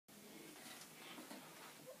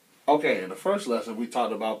Okay, in the first lesson, we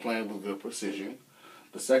talked about playing with good precision.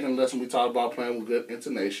 The second lesson, we talked about playing with good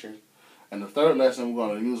intonation. And the third lesson, we're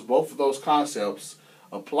going to use both of those concepts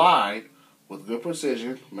applied with good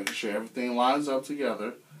precision, making sure everything lines up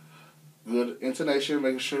together. Good intonation,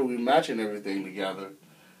 making sure we're matching everything together.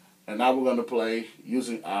 And now we're going to play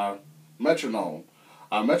using our metronome.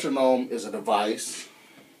 Our metronome is a device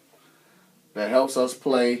that helps us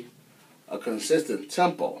play a consistent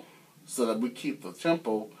tempo so that we keep the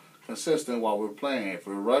tempo consistent while we're playing. If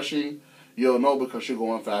we're rushing, you'll know because you're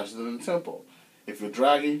going faster than the tempo. If you're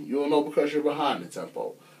dragging, you'll know because you're behind the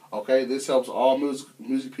tempo. Okay, this helps all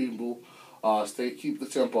music people keep the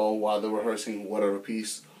tempo while they're rehearsing whatever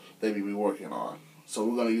piece they may be working on. So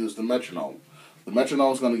we're going to use the metronome. The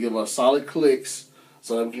metronome is going to give us solid clicks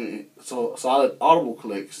solid audible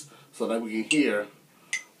clicks so that we can hear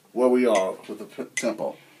where we are with the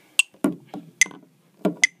tempo.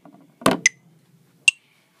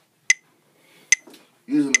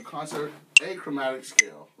 Using the concert achromatic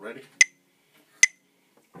scale. Ready?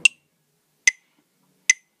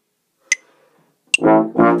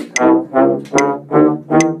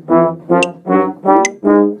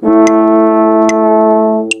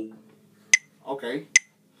 Okay,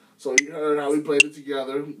 so you heard how we played it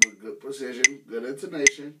together with good precision, good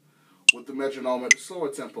intonation, with the metronome at the slower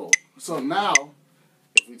tempo. So now,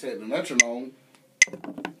 if we take the metronome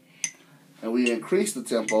and we increase the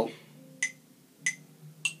tempo,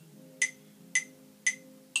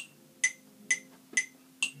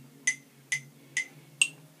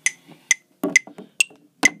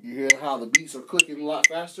 you hear how the beats are clicking a lot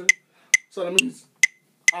faster? So that means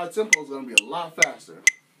our tempo is going to be a lot faster.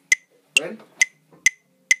 Ready?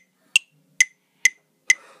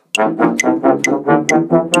 Can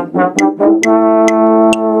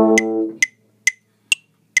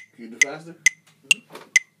you do faster?